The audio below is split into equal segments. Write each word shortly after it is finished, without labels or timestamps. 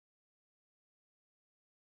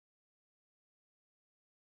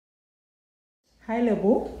Hi,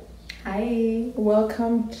 Lebo. Hi.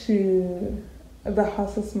 Welcome to the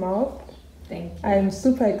Horse's Mouth. Thank you. I'm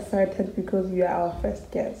super excited because you are our first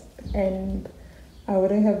guest, and I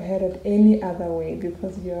wouldn't have had it any other way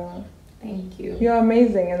because Thank you. you're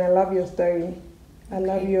amazing, and I love your story. I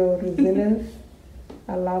love Okay. your resilience.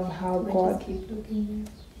 I love how I God. just keep looking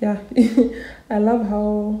Yeah, I love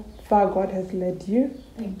how far God has led you,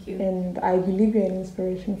 there. Thank you. and I believe you're an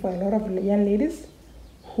inspiration for a lot of young ladies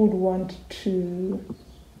who'd want to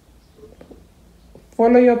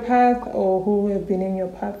follow your path or who have been in your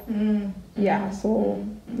path. Yeah, so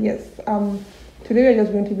yes. Today we're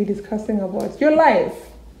just going to be discussing about your life.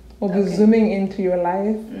 We'll be Okay. zooming into your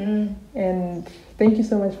life, Mm. and thank you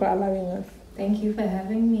so much for allowing us. Thank you for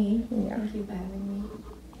having me. Yeah. Thank you for having me.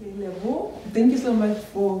 Okay, Lebo, thank you so much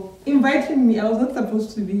for inviting me. I was not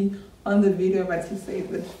supposed to be on the video, but you said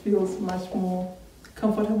that feels much more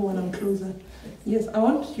comfortable when I'm closer. Yes, I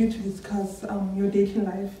want you to discuss your dating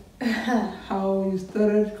life, how you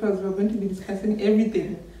started, because we're going to be discussing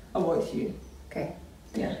everything about you. Okay.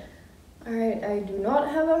 Yeah. All right. I do not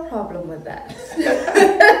have a problem with that.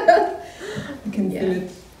 You can feel Yeah.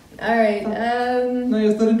 it. All right. Now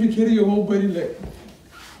you're starting to carry your whole body like.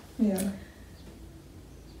 Yeah.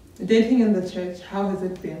 Dating in the church, how has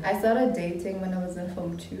it been? I started dating when I was in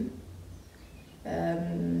Form 2.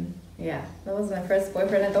 Yeah, that was my first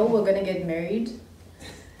boyfriend. I thought we were gonna get married.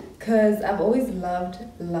 Because I've always loved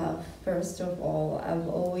love, first of all. I've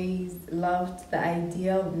always loved the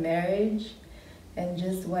idea of marriage and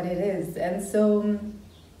just what it is. And so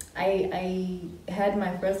I had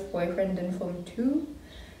my first boyfriend in Form 2,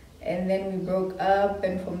 and then we broke up.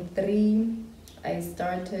 And Form 3, I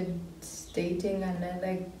started dating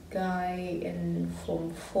another guy in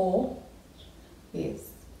Form 4. Yes.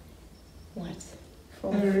 What?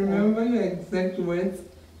 Form I 4. remember your exact words.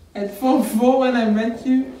 At Form 4 when I met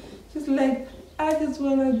you, just like, I just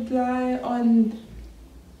wanna die on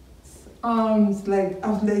arms. Like, I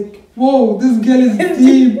was like, whoa, this girl is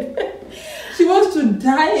deep. She wants to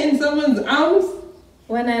die in someone's arms.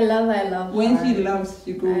 When I love, I love. When hard. she loves,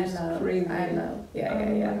 she goes I love, crazy. I love. Yeah, I yeah,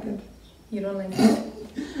 don't yeah. like it. You don't like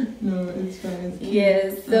it? No, it's fine. It's cute.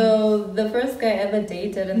 Yes. So the first guy I ever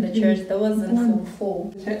dated in the church, that was in Form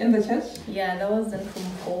 4. In the church? Yeah, that was in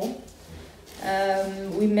Form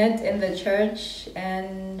 4. We met in the church,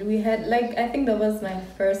 and we had I think that was my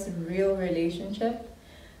first real relationship.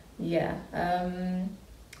 Yeah.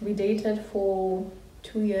 We dated for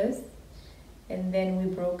 2 years, and then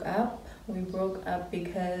we broke up. We broke up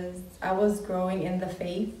because I was growing in the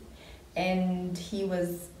faith, and he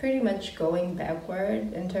was pretty much going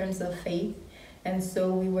backward in terms of faith, and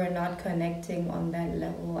so we were not connecting on that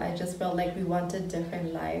level. I just felt like we wanted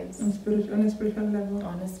different lives. On a spiritual level.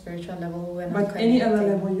 On a spiritual level, we were not But any other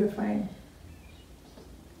connecting. level, you're fine.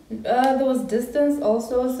 There was distance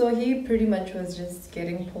also, so he pretty much was just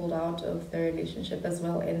getting pulled out of the relationship as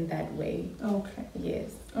well in that way. Okay.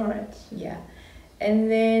 Yes. All right. Yeah.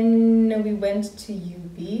 And then we went to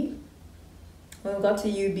UB. When we got to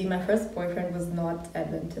UB, my first boyfriend was not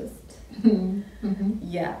Adventist. Mm-hmm.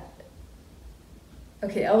 Yeah.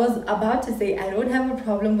 Okay, I was about to say I don't have a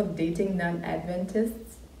problem with dating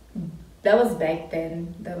non-Adventists. That was back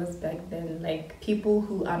then. Like people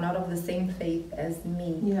who are not of the same faith as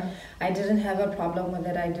me. Yeah. I didn't have a problem with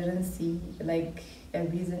it. I didn't see like a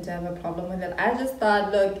reason to have a problem with it. I just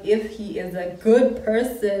thought, look, if he is a good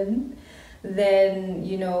person, then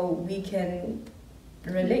we can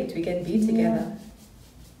relate. We can be together.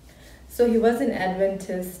 So he was an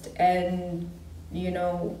Adventist, and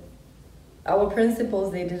our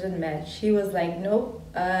principles, they didn't match. He was like, nope,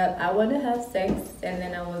 I want to have sex, and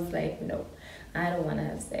then I was like, no, I don't want to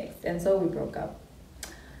have sex, and so we broke up.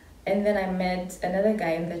 And then I met another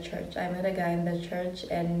guy in the church.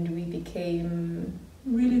 And we became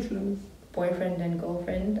Really close. boyfriend and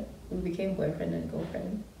girlfriend.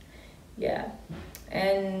 Yeah.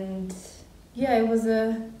 And yeah, it was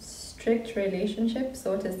a strict relationship,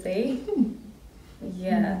 so to say.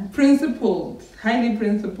 Yeah. Principled. Highly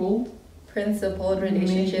principled. Principled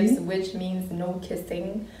relationships, Maybe. which means no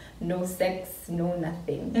kissing, no sex, no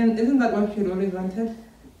nothing. And isn't that what you'd always wanted?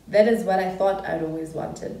 That is what I thought I'd always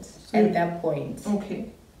wanted at that point.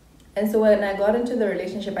 Okay. And so when I got into the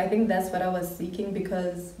relationship, I think that's what I was seeking,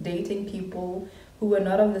 because dating people who were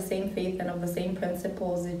not of the same faith and of the same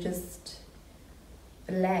principles, it just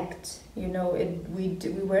lacked. We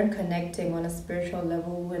weren't connecting on a spiritual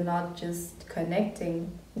level. We're not just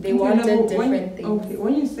connecting. They wanted different things. Okay,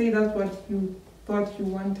 when you say that's what you thought you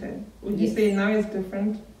wanted, would you Yes. say now it's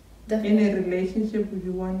different? Definitely. In a relationship, would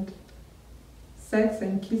you want sex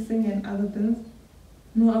and kissing and other things?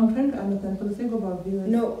 No, I'm trying to understand for the sake of our viewers.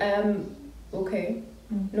 No, okay.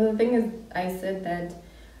 No, the thing is, I said that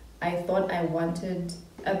I thought I wanted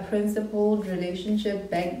a principled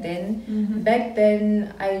relationship back then. Back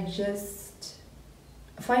then, I just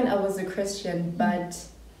fine. I was a Christian, but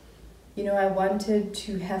you know, I wanted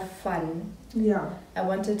to have fun. Yeah. I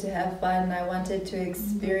wanted to have fun. I wanted to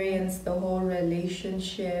experience the whole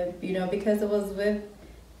relationship. You know, because it was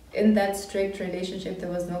in that strict relationship,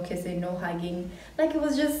 there was no kissing, no hugging. Like, it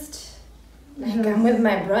was just like I'm with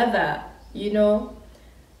my brother. You know,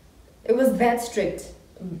 it was that strict.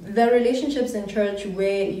 The relationships in church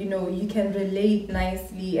where, you know, you can relate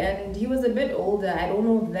nicely, and he was a bit older. I don't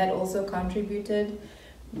know if that also contributed,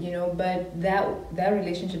 you know, but that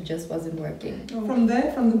relationship just wasn't working. From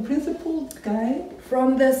the principled guy?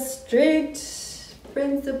 From the strict,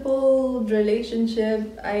 principled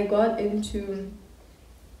relationship, I got into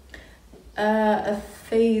a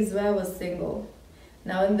phase where I was single.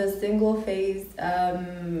 Now, in the single phase,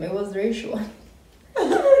 it was very short.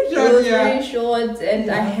 It was very short, and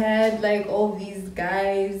I had like all these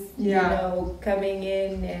guys, you know, coming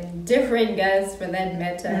in, and different guys for that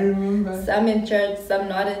matter. I remember. Some in church, some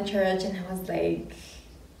not in church, and I was like,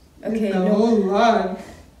 okay, it's a whole lot.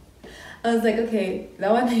 I was like, okay,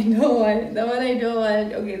 that one I don't want, that one I don't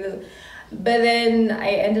want. Okay, but then I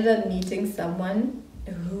ended up meeting someone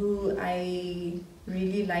who I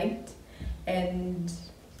really liked, and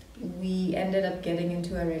we ended up getting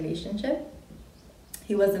into a relationship.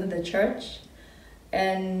 He was in the church,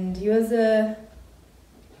 and he was a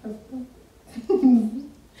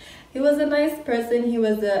nice person. He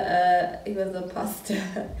was a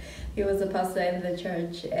pastor. He was a pastor in the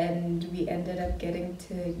church, and we ended up getting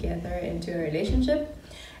together into a relationship.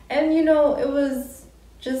 And you know, it was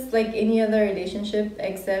just like any other relationship,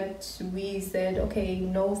 except we said, okay,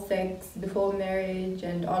 no sex before marriage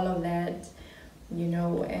and all of that, you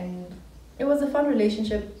know. And it was a fun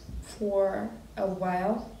relationship for a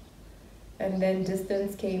while, and then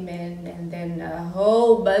distance came in, and then a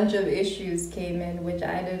whole bunch of issues came in which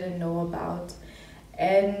I didn't know about.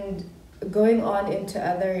 And going on into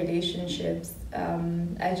other relationships,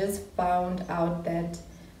 I just found out that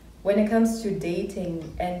when it comes to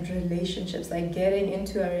dating and relationships, like getting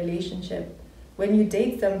into a relationship, when you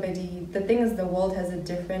date somebody, the thing is, the world has a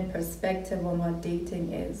different perspective on what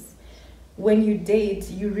dating is. When you date,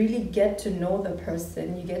 you really get to know the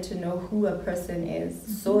person. You get to know who a person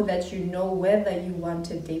is, so that you know whether you want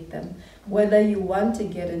to date them, whether you want to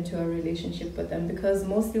get into a relationship with them. Because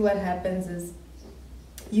mostly what happens is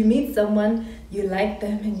you meet someone, you like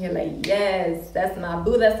them, and you're like, yes, that's my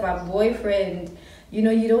boo, that's my boyfriend. You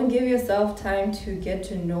know, you don't give yourself time to get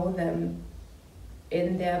to know them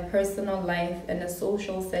in their personal life and a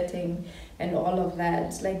social setting and all of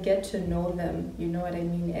that. Like, get to know them, you know what I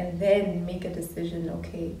mean? And then make a decision,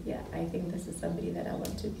 okay, yeah, I think this is somebody that I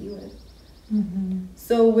want to be with.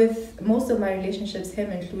 So with most of my relationships,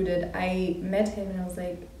 him included, I met him and I was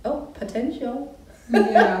like, oh, potential.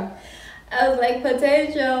 Yeah. I was like,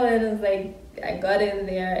 potential, and it was like, I got in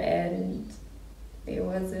there and it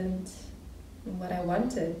wasn't what I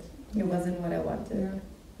wanted. It wasn't what I wanted.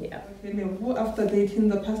 Yeah. Okay, after dating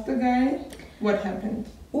the pastor guy, what happened?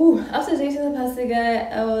 Ooh, after dating the pastor guy,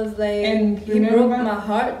 I was like, and he broke my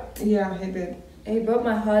heart. Yeah, he did. He broke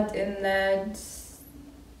my heart in that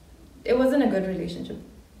it wasn't a good relationship.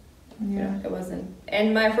 Yeah. You know, it wasn't.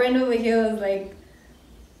 And my friend over here was like,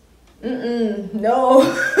 no.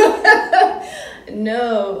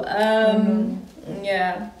 No.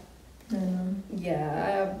 Yeah.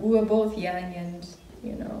 Yeah, we were both young, and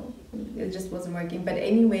you know, it just wasn't working. But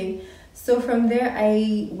anyway, so from there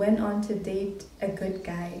I went on to date a good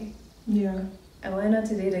guy. Yeah. I went on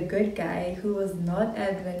to date a good guy who was not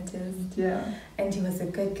Adventist. Yeah. And he was a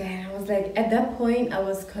good guy. And I was like, at that point, I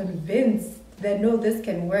was convinced that no, this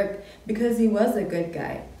can work, because he was a good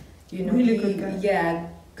guy. You know, really good guy. Yeah,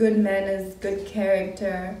 good manners, good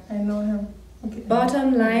character. I know him. Okay.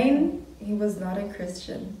 Bottom line, he was not a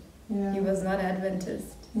Christian. Yeah. He was not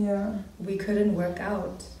Adventist. Yeah. We couldn't work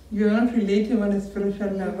out. You're not relating on a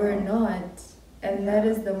spiritual level. No, we're not. And that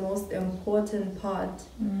is the most important part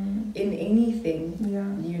in anything.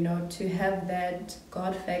 Yeah. You know, to have that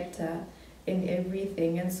God factor in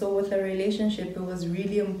everything. And so with a relationship, it was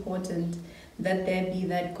really important that there be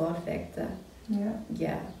that God factor. Yeah.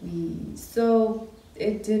 Yeah. So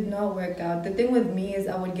it did not work out. The thing with me is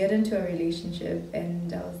I would get into a relationship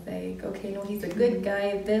and I was like, okay, no, he's a good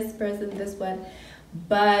guy, this person, this one.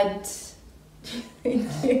 But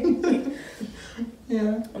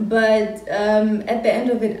yeah. But at the end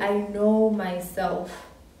of it, I know myself.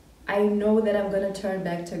 I know that I'm going to turn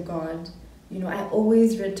back to God I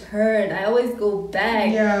always return. I always go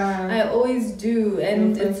back. Yeah. I always do.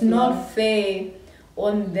 And it's not fair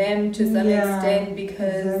on them to some extent,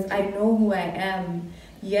 because I know who I am.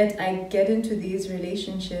 Yet I get into these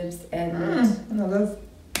relationships and no, that's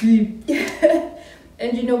deep.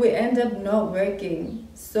 and we end up not working.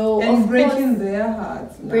 So and of breaking course, their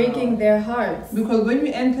hearts. Breaking their hearts. Because when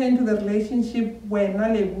you enter into the relationship where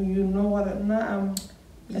you know what I'm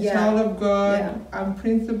a child of God, I'm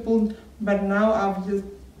principled, but now I've just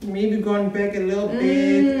maybe gone back a little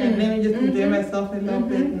bit and let me just enjoy myself a little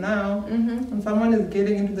bit now. And someone is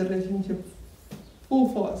getting into the relationship full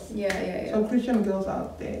force. So Christian girls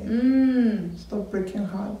out there, stop breaking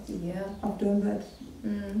hearts. I've done that.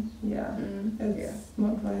 It's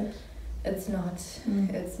not right. It's not.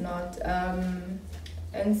 It's not.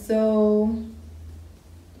 And so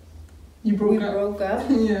we broke up.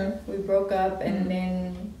 We broke up, and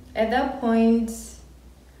then at that point,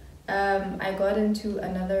 I got into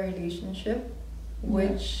another relationship,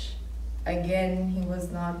 which again, he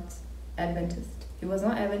was not Adventist. He was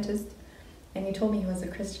not Adventist, and he told me he was a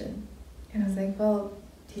Christian. And I was like, well,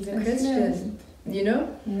 he's a Christian,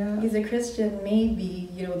 He's a Christian, maybe,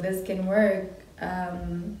 this can work.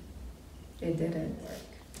 It didn't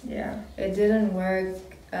work. It didn't work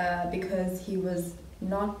because he was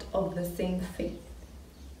not of the same faith.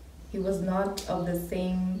 He was not of the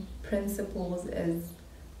same principles as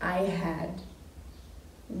I had.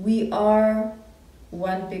 We are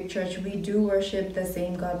one big church. We do worship the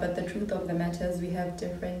same God, but the truth of the matter is we have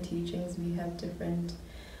different teachings. We have different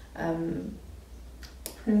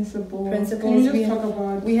principles. Can you just talk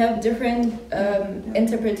about? We have different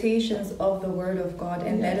interpretations of the Word of God,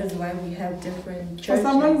 and that is why we have different churches. For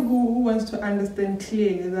someone who wants to understand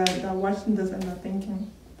clearly, that watching this and are thinking,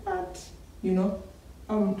 but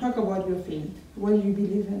talk about your faith. What do you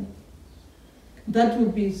believe in? That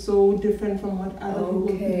would be so different from what other people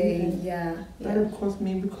believe in. That would cause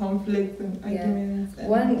maybe conflict and arguments. And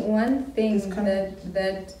one thing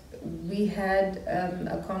that we had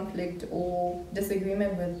a conflict or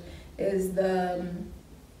disagreement with is the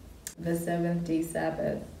seventh-day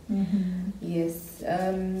Sabbath. Yes,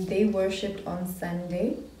 they worshipped on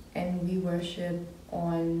Sunday, and we worship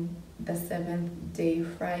on the seventh day,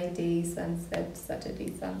 Friday sunset,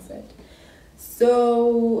 Saturday sunset.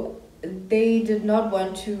 So they did not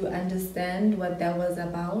want to understand what that was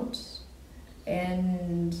about,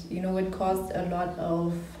 and it caused a lot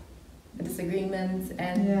of disagreements.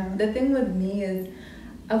 And the thing with me is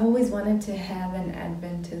I've always wanted to have an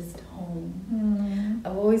Adventist home.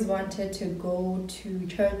 I've always wanted to go to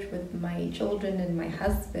church with my children and my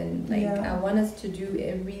husband. I want us to do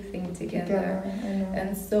everything together.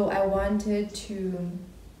 And so I wanted to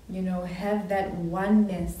have that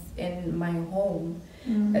oneness in my home.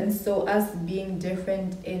 And so us being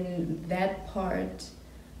different in that part,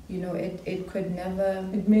 it could never...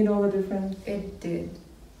 It made all the difference. It did.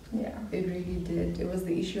 Yeah. It really did. It was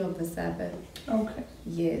the issue of the Sabbath. Okay.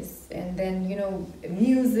 Yes. And then,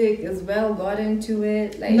 music as well got into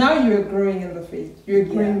it. Now you're growing in the faith. You're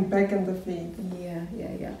growing back in the faith. Yeah.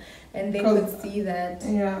 And they could see that.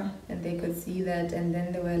 Yeah. And they could see that, and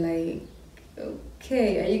then they were like,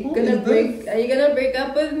 okay, are you gonna break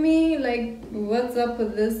up with me? What's up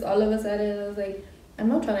with this? All of a sudden I was like, I'm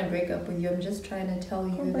not trying to break up with you. I'm just trying to tell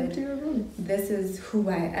you that this is who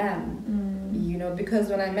I am. Because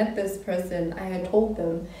when I met this person, I had told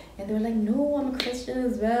them, and they were like, no, I'm a Christian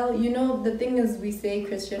as well. The thing is, we say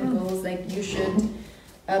Christian girls, you should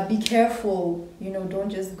be careful. Don't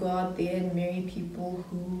just go out there and marry people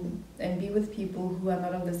and be with people who are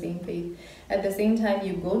not of the same faith. At the same time,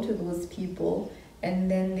 you go to those people, and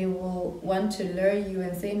then they will want to lure you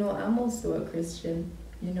and say, no, I'm also a Christian.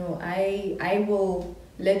 I will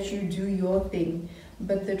let you do your thing.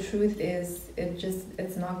 But the truth is,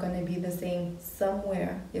 it's not going to be the same.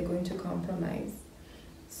 Somewhere you're going to compromise.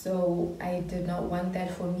 So I did not want that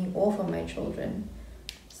for me or for my children.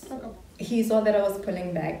 He saw that I was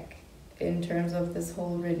pulling back in terms of this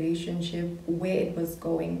whole relationship, where it was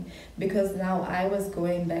going. Because now I was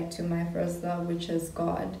going back to my first love, which is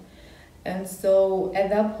God. And so at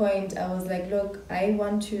that point, I was like, look, I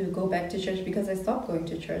want to go back to church, because I stopped going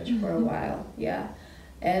to church for a while.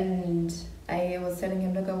 And I was telling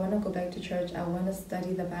him, look, I want to go back to church. I want to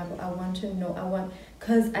study the Bible. I want to know.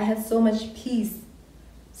 Because I had so much peace,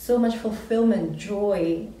 so much fulfillment,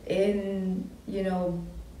 joy in,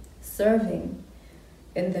 serving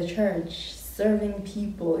in the church, serving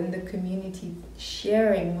people in the community,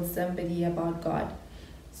 sharing with somebody about God.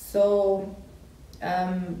 So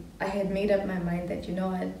I had made up my mind that,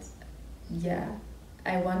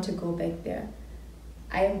 I want to go back there.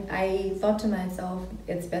 I thought to myself,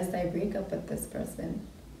 it's best I break up with this person.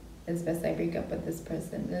 It's best I break up with this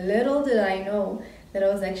person. Little did I know that I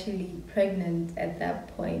was actually pregnant at that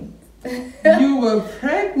point. You were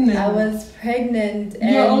pregnant? I was pregnant.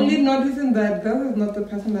 You're only noticing that this is not the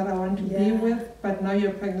person that I want to be with, but now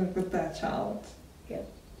you're pregnant with that child. Yep.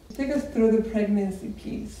 Take us through the pregnancy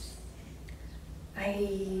piece.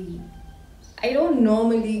 I don't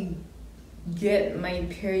normally get my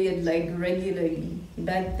period like regularly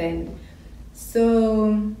back then.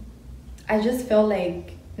 So I just felt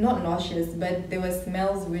like, not nauseous, but there were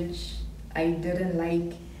smells which I didn't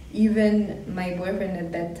like. Even my boyfriend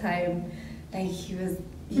at that time, like he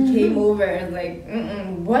came over and like,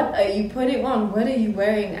 what are you putting on? What are you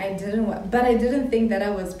wearing? But I didn't think that I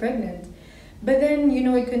was pregnant. But then,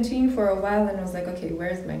 it continued for a while and I was like, okay,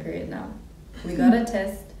 where's my period now? We got a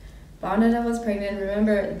test, found out I was pregnant.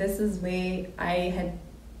 Remember, this is where I had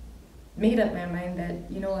made up my mind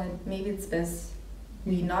that, you know what, maybe it's best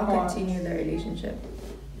we not continue the relationship.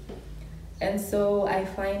 And so I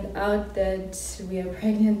find out that we are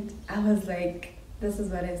pregnant. I was like, this is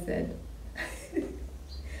what I said.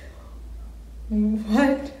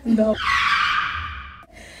 What the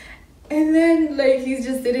And then he's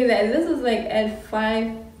just sitting there. And this was at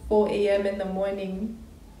 4 a.m. in the morning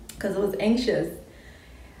because I was anxious.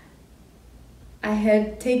 I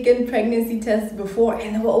had taken pregnancy tests before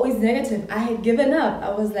and they were always negative. I had given up. I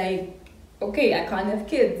was like, okay, I can't have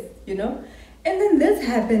kids, And then this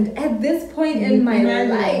happened at this point in my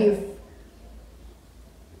life.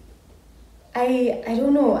 I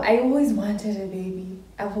don't know. I always wanted a baby.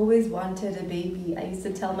 I've always wanted a baby. I used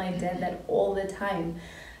to tell my dad that all the time.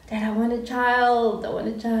 Dad, I want a child.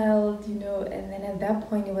 And then at that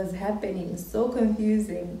point it was happening. So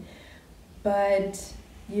confusing. But,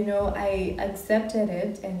 I accepted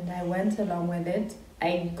it and I went along with it.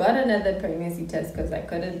 I got another pregnancy test because I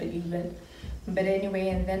couldn't believe it. But anyway,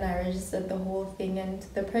 and then I registered the whole thing, and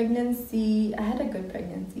the pregnancy, I had a good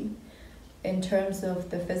pregnancy in terms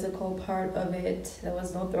of the physical part of it. There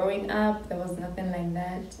was no throwing up, there was nothing like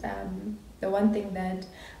that. The one thing that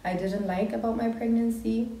I didn't like about my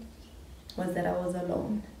pregnancy was that I was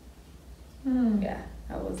alone. Yeah,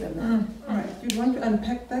 I was alone. All right, you want to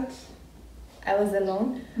unpack that? I was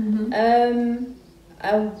alone.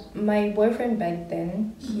 My boyfriend back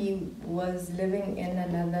then, he was living in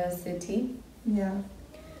another city. Yeah.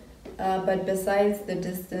 But besides the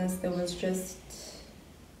distance, there was just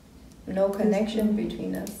no connection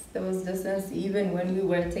between us. There was distance even when we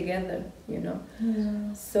were together, Yeah.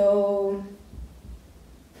 So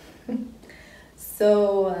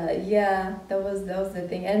that was the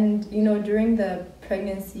thing. And during the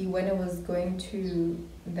pregnancy, when it was going to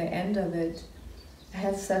the end of it, I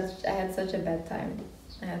had such a bad time.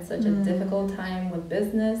 I had such a difficult time with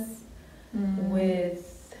business,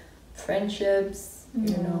 with friendships,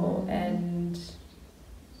 and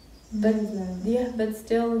but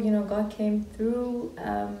still, God came through.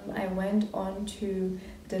 I went on to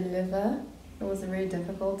deliver. It was a very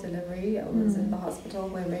difficult delivery. I was in the hospital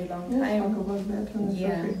for a very long time. Talk about that on the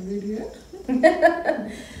separate video.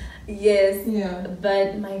 Yes. Yeah.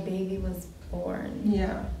 But my baby was born.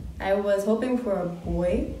 Yeah. I was hoping for a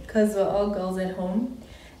boy because we're all girls at home.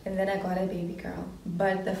 And then I got a baby girl.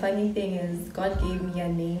 But the funny thing is, God gave me a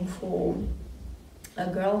name for a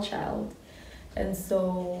girl child. And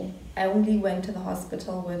so I only went to the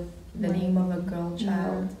hospital with the name of a girl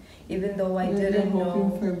child. Even though I didn't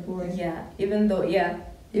know. For a boy. Yeah. Even though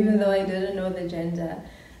I didn't know the gender.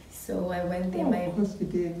 So I went there. Of course you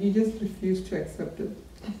did. You just refused to accept it.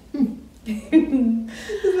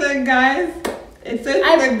 It's like, guys, it says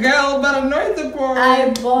it's a girl, but I know it's a boy. I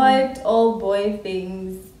bought all boy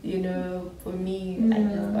things, for me. I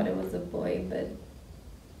just thought it was a boy, but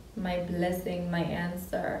my blessing, my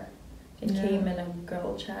answer, it came in a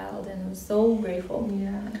girl child, and I'm so grateful.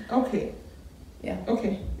 Yeah. Okay. Yeah.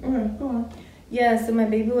 Okay. All right, go on. Yeah, so my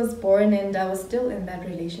baby was born, and I was still in that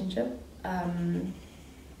relationship.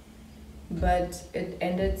 But it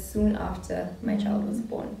ended soon after my child was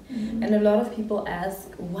born. And a lot of people ask,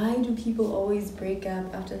 why do people always break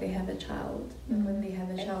up after they have a child? When they have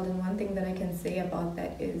a child. And one thing that I can say about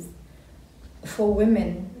that is, for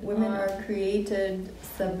women are created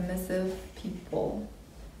submissive people.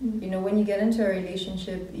 When you get into a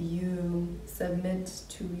relationship, you submit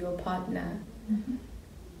to your partner.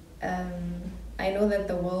 I know that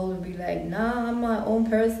the world will be like, nah, I'm my own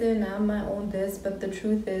person, I'm my own this, but the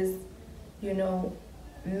truth is,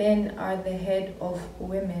 men are the head of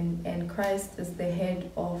women and Christ is the head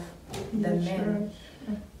of the men.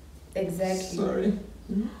 Exactly. Sorry.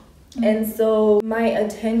 And so my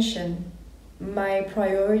attention, my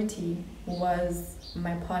priority was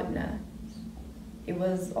my partner. It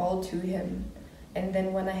was all to him. And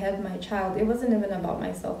then when I had my child, it wasn't even about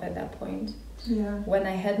myself at that point. Yeah. When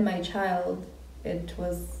I had my child, it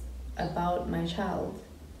was about my child.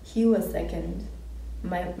 He was second.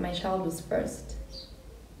 My child was first.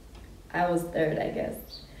 I was third, I guess,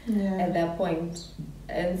 at that point.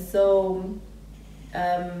 And so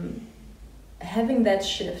having that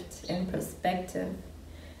shift in perspective,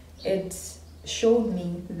 it showed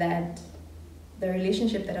me that the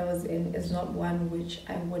relationship that I was in is not one which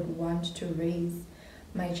I would want to raise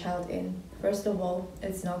my child in. First of all,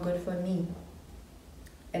 it's not good for me.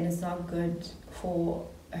 And it's not good for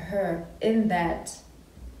her, in that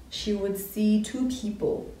she would see two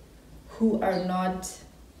people who are not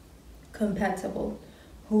compatible,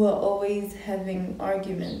 who are always having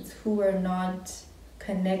arguments, who are not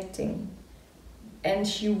connecting. And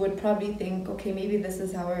she would probably think, okay, maybe this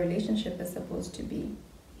is how a relationship is supposed to be.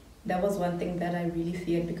 That was one thing that I really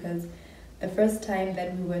feared, because the first time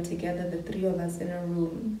that we were together, the three of us in a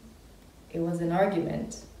room, it was an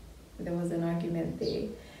argument. There was an argument there.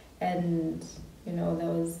 And, you know,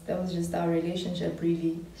 that was just our relationship,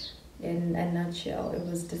 really, in a nutshell. It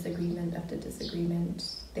was disagreement after disagreement.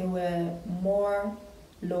 There were more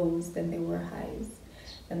lows than there were highs.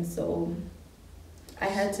 And so I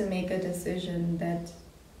had to make a decision that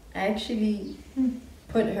I actually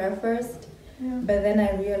put her first. Yeah. But then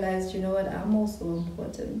I realized, you know what, I'm also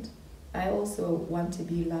important. I also want to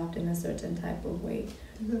be loved in a certain type of way.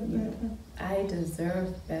 I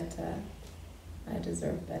deserve better. I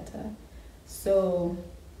deserve better. So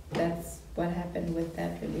that's what happened with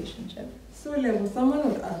that relationship. So Lebo,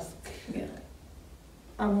 someone would ask,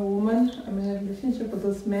 I'm a woman, I'm in a relationship with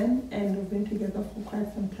this man, and we've been together for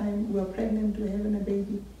quite some time. We're pregnant, we're having a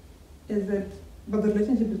baby. But the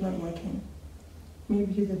relationship is not working.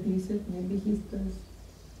 Maybe he's abusive, maybe he's this,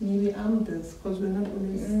 maybe I'm this, because we're not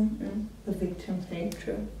always the victims, right?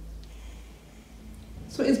 True.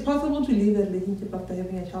 So it's possible to leave a relationship after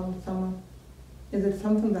having a child with someone. Is it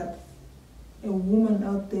something that a woman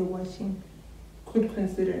out there watching could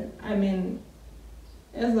consider? I mean,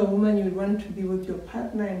 as a woman, you want to be with your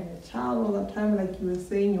partner and your child all the time, like you were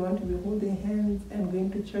saying, you want to be holding hands and going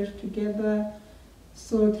to church together.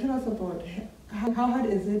 So tell us about how hard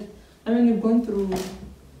is it? I mean, you've gone through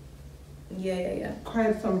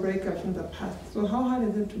quite some breakups in the past. So how hard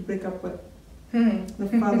is it to break up with the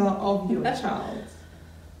father of your child?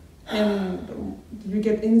 And did you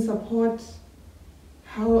get any support?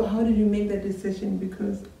 How did you make that decision?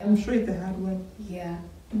 Because I'm sure it's a hard one. Yeah.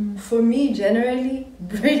 For me, generally,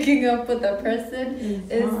 breaking up with a person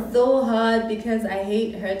is so hard because I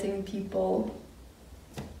hate hurting people.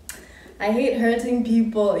 I hate hurting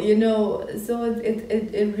people, you know, so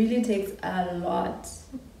it really takes a lot.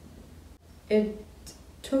 It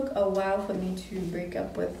took a while for me to break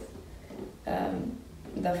up with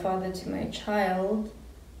the father to my child,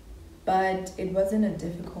 but it wasn't a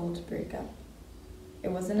difficult breakup.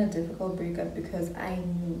 It wasn't a difficult breakup because I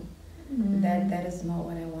knew that is not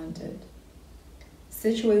what I wanted.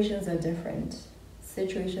 Situations are different.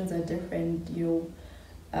 You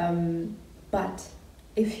know, but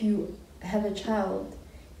if you have a child,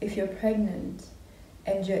 if you're pregnant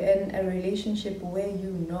and you're in a relationship where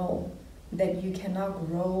you know that you cannot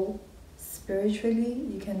grow spiritually,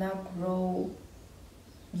 you cannot grow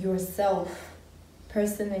yourself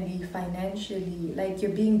personally, financially, like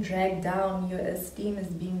you're being dragged down, your esteem is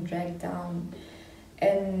being dragged down,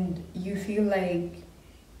 and you feel like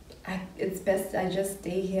it's best I just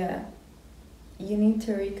stay here, you need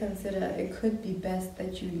to reconsider. It could be best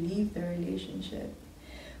that you leave the relationship.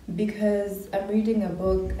 Because I'm reading a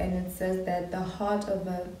book and it says that the heart of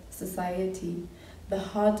a society, the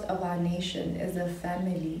heart of our nation is a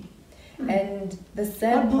family. And the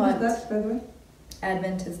sad part... What book is that, by the way?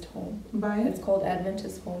 Adventist Home. It's called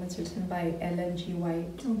Adventist Home. It's written by Ellen G.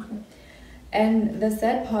 White. Okay. And the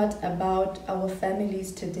sad part about our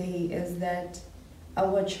families today is that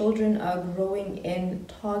our children are growing in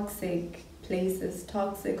toxic places,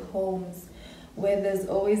 toxic homes, where there's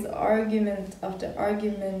always argument after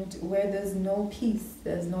argument, where there's no peace,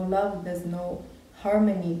 there's no love, there's no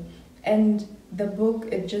harmony. And the book,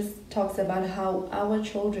 it just talks about how our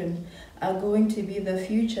children are going to be the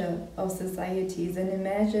future of societies. And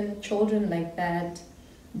imagine children like that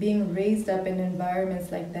being raised up in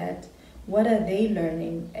environments like that. What are they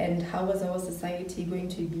learning, and how is our society going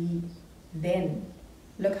to be then?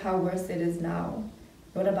 Look how worse it is now.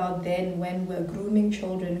 What about then, when we're grooming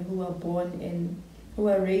children who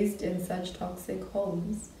are raised in such toxic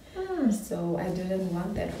homes? So I didn't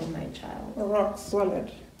want that for my child. Rock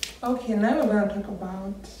solid. Okay, now we're going to talk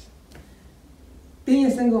about Being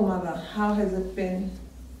a single mother, how has it been?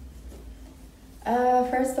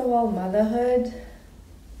 First of all, motherhood.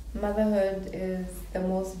 Motherhood is the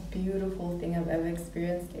most beautiful thing I've ever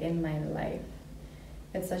experienced in my life.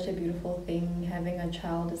 It's such a beautiful thing. Having a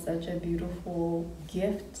child is such a beautiful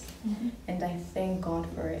gift, and I thank God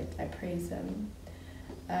for it. I praise Him.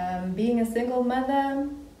 Being a single mother,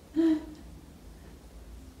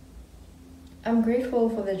 I'm grateful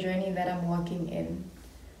for the journey that I'm walking in.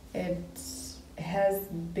 It has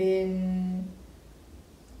been,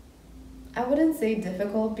 I wouldn't say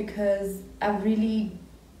difficult, because I've really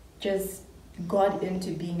just got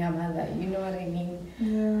into being a mother, you know what I mean?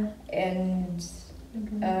 Yeah. And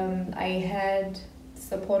I had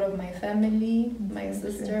support of my family, my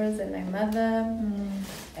sisters and my mother.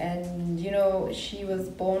 And you know, she was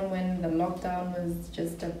born when the lockdown was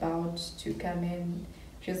just about to come in.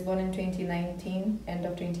 She was born in 2019, end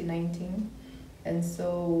of 2019. And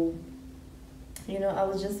so, you know, I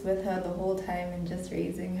was just with her the whole time and just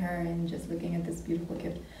raising her and just looking at this beautiful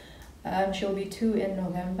gift. She'll be 2 in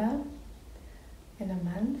November, in a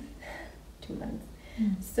month, 2 months.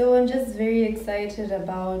 So I'm just very excited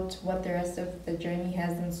about what the rest of the journey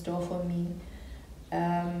has in store for me.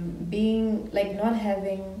 Being like not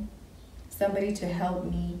having somebody to help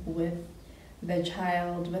me with the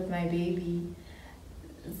child, with my baby.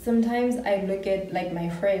 Sometimes I look at like my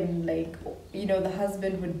friend, like, you know, the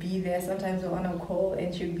husband would be there. Sometimes we're on a call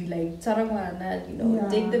and she would be like, "Tarangwana, you know,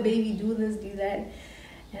 take the baby, do this, do that."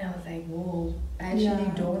 And I was like, whoa, I actually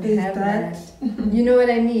don't have that. You know what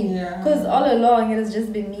I mean? Because all along it has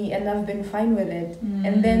just been me and I've been fine with it.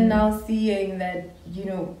 And then now seeing that, you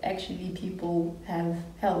know, actually people have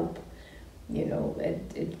help, you know,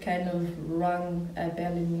 it kind of rung a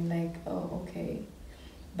bell in me like, oh, okay.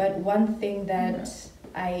 But one thing that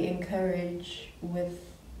I encourage with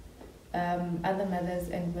other mothers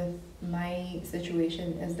and with my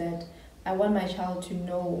situation is that I want my child to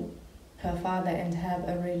know her father and have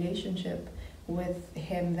a relationship with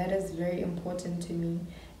him. That is very important to me,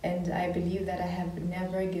 and I believe that I have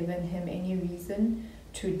never given him any reason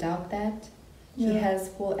to doubt that. He has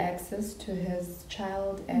full access to his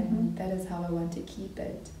child, and that is how I want to keep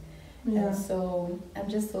it. And so I'm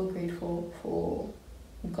just so grateful for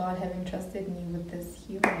God having trusted me with this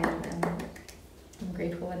human, and I'm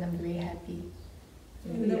grateful and I'm very happy.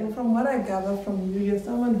 From what I gather from you, you're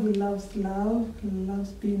someone who loves love, who loves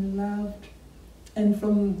being loved, and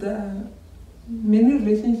from the many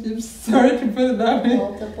relationships, sorry to put it that way,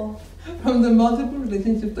 from the multiple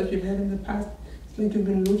relationships that you've had in the past, it's like you've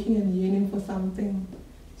been looking and yearning for something.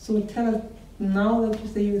 So tell us, now that you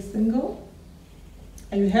say you're single,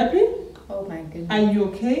 are you happy? Oh my goodness. Are you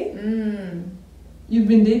okay? You've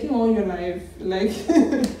been dating all your life, like,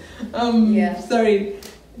 sorry.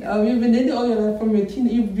 You've been dating all your life from your teen.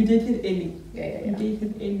 You've been dated early. You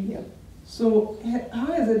dated early. So how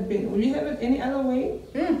has it been? Would you have it any other way?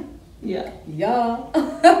 Yes.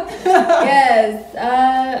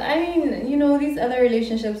 I mean, you know, these other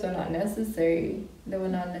relationships are not necessary. They were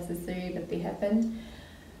not necessary that they happened.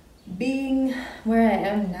 Being where I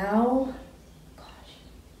am now, gosh,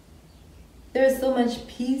 there's so much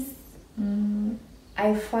peace.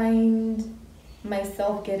 I find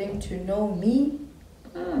myself getting to know me.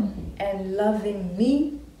 And loving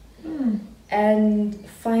me and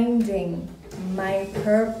finding my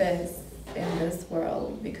purpose in this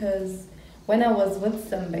world, because when I was with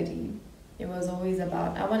somebody, it was always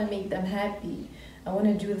about, I want to make them happy, I want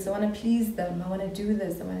to do this, I want to please them, I want to do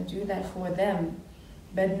this, I want to do that for them.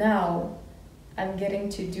 But now I'm getting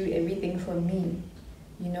to do everything for me.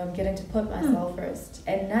 You know, I'm getting to put myself first.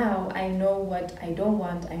 And now I know what I don't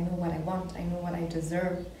want, I know what I want, I know what I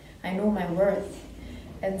deserve, I know my worth.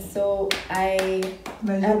 And so I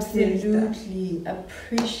absolutely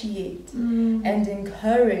appreciate and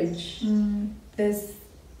encourage this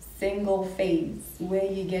single phase where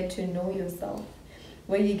you get to know yourself,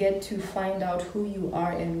 where you get to find out who you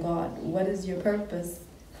are in God. What is your purpose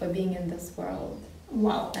for being in this world?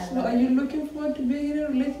 Wow. So are you looking forward to being in a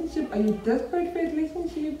relationship? Are you desperate for a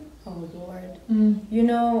relationship? Oh, Lord. You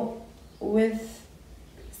know, with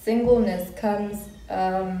singleness comes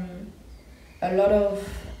a lot of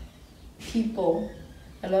people,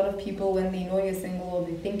 when they know you're single or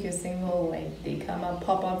they think you're single, like they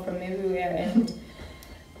pop up from everywhere, and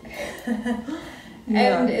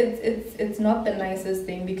and it's not the nicest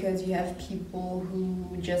thing, because you have people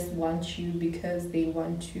who just want you because they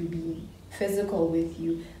want to be physical with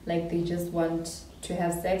you, like they just want to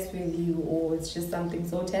have sex with you, or it's just something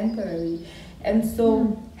so temporary. And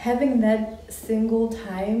so having that single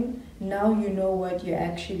time, now you know what you're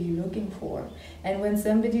actually looking for. And when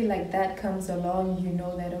somebody like that comes along, you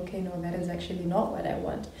know that, okay, no, that is actually not what I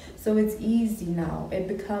want. So it's easy now. It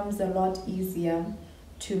becomes a lot easier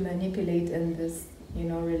to manipulate in this,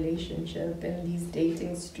 relationship, in these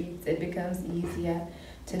dating streets. It becomes easier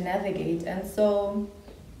to navigate. And so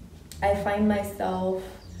I find myself,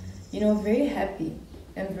 very happy.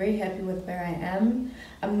 I'm very happy with where I am.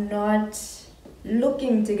 I'm not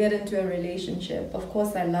looking to get into a relationship. Of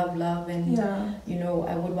course, I love and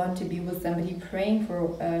I would want to be with somebody, praying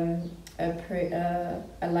for a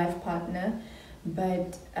life partner,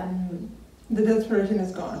 but the desperation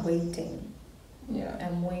is gone. Waiting. Yeah,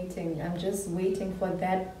 I'm waiting. I'm just waiting for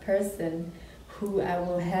that person who I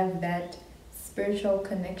will have that spiritual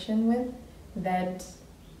connection with, that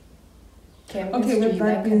chemistry,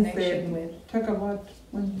 that connection with. Talk about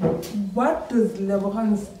what does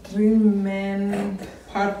Lebo's dream man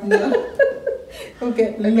partner look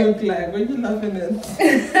like? What are you laughing at?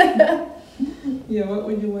 Yeah, what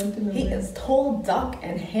would you want to know? He is tall, dark,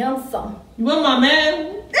 and handsome. You want my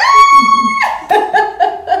man?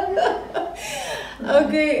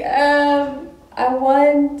 Okay, I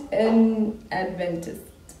want an Adventist.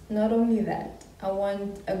 Not only that, I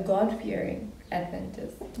want a God-fearing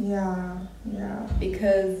Adventist. Yeah.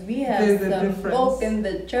 Because we have some folk in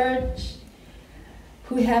the church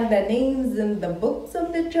who have their names in the books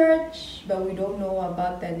of the church, but we don't know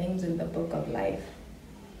about their names in the book of life.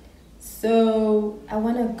 So I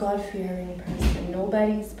want a God-fearing person.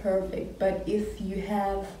 Nobody's perfect, but if you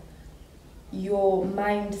have your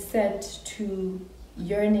mind set to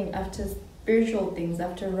yearning after spiritual things,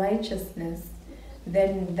 after righteousness,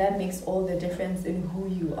 then that makes all the difference in who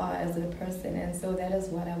you are as a person. And so that is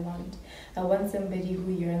what I want. I want somebody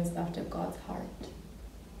who yearns after God's heart.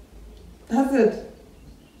 That's it.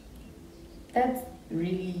 That's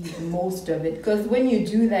really most of it. Because when you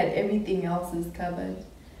do that, everything else is covered.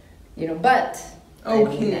 But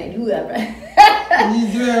okay. I do have you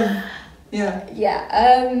do have, yeah. Yeah.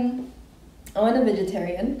 I want a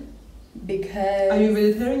vegetarian, because... Are you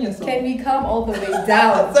vegetarian yourself? Can we come all the way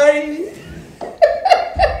down? Sorry.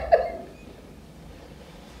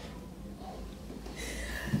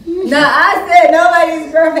 No, I said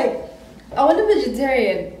nobody's perfect. I want a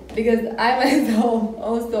vegetarian because I myself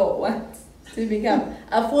also want to become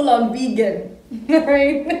a full-on vegan.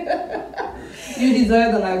 Right? You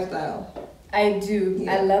desire the lifestyle. I do.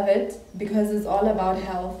 Yeah. I love it because it's all about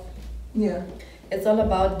health. Yeah. It's all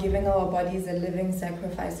about giving our bodies a living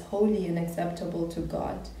sacrifice, holy and acceptable to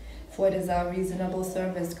God. For it is our reasonable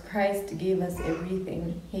service. Christ gave us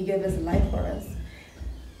everything. He gave his life for us.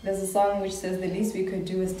 There's a song which says the least we could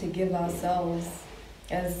do is to give ourselves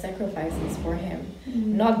as sacrifices for him.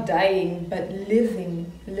 Mm-hmm. Not dying, but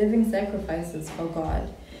living sacrifices for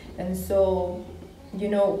God. And so,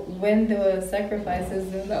 when there were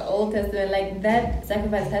sacrifices in the Old Testament, like that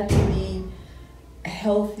sacrifice had to be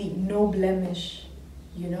healthy, no blemish,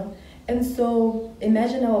 And so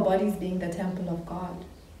imagine our bodies being the temple of God.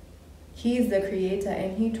 He is the creator,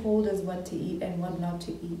 and he told us what to eat and what not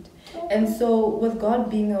to eat. Okay. And so with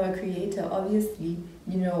God being our creator, obviously,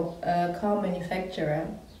 a car manufacturer,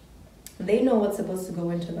 they know what's supposed to go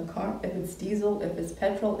into the car, if it's diesel, if it's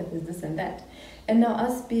petrol, if it's this and that. And now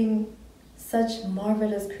us being such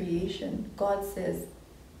marvelous creation, God says,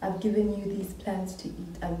 I've given you these plants to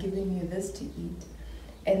eat. I've given you this to eat.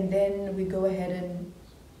 And then we go ahead and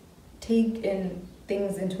take in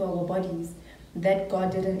things into our bodies that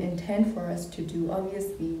God didn't intend for us to do.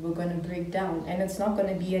 Obviously, we're going to break down. And it's not going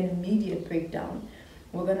to be an immediate breakdown.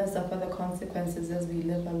 We're going to suffer the consequences as we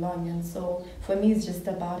live along. And so for me, it's just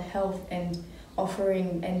about health and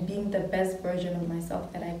offering and being the best version of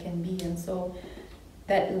myself that I can be. And so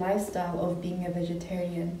that lifestyle of being a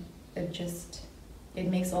vegetarian, it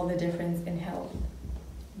makes all the difference in health.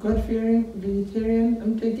 God-fearing, vegetarian,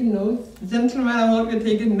 I'm taking notes. Gentlemen, I hope you're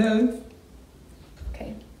taking notes.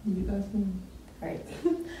 Okay. You ask me. Right.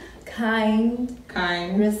 Kind.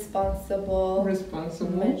 Responsible.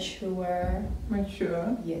 Mature.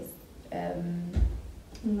 Yes.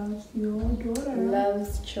 Loves your daughter.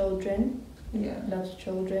 Loves children. Yeah. Loves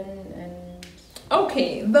children and...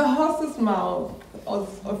 Okay, the horse's mouth is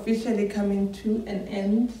officially coming to an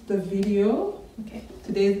end, the video. Okay.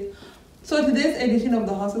 Today's edition of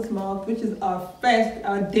the horse's mouth, which is our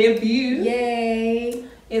debut. Yay!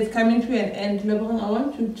 Is coming to an end. Lebo, I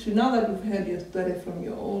want you to, now that we've heard your story from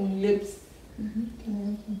your own lips.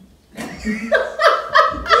 Mm-hmm.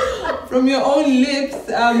 From your own lips,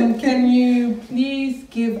 can you please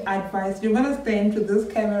give advice? You're gonna stay into this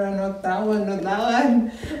camera, not that one, not that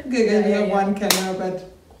one. Okay, we have one camera, but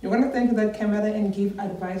You want to stand to that camera and give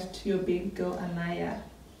advice to your baby girl, Anaya.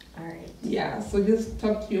 Alright. Yeah, so just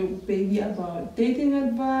talk to your baby about dating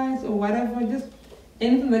advice or whatever, just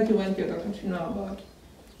anything that you want your daughter to know about.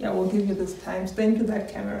 Yeah, we'll give you this time. Stand to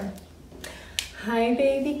that camera. Hi,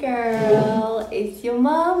 baby girl. It's your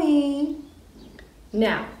mommy.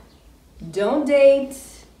 Now, don't date.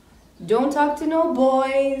 Don't talk to no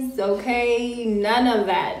boys, okay? None of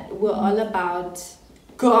that. We're all about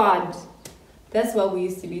God. That's what we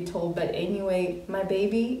used to be told. But anyway, my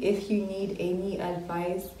baby, if you need any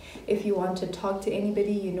advice, if you want to talk to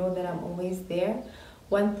anybody, you know that I'm always there.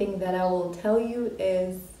 One thing that I will tell you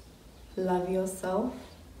is love yourself,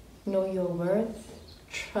 know your worth,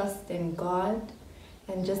 trust in God,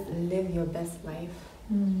 and just live your best life.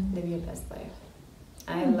 Live your best life.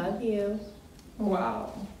 I love you.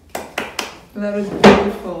 Wow. That was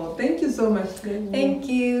beautiful. Thank you so much, Lebo. Thank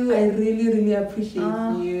you. I really, really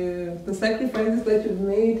appreciate you. The sacrifices that you've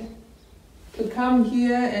made to come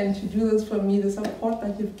here and to do this for me, the support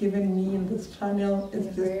that you've given me in this channel is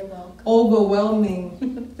You're just very welcome.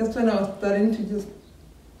 overwhelming. Just when I was starting to just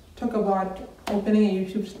talk about starting a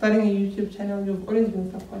YouTube channel, you've always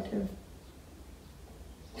been supportive.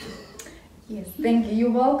 Yes, thank you.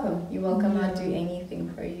 You're welcome. You're welcome. I'll do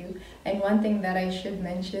anything for you. And one thing that I should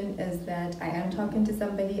mention is that I am talking to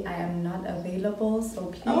somebody. I am not available, so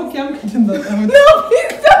please. Okay, I'm cutting that out. No, please.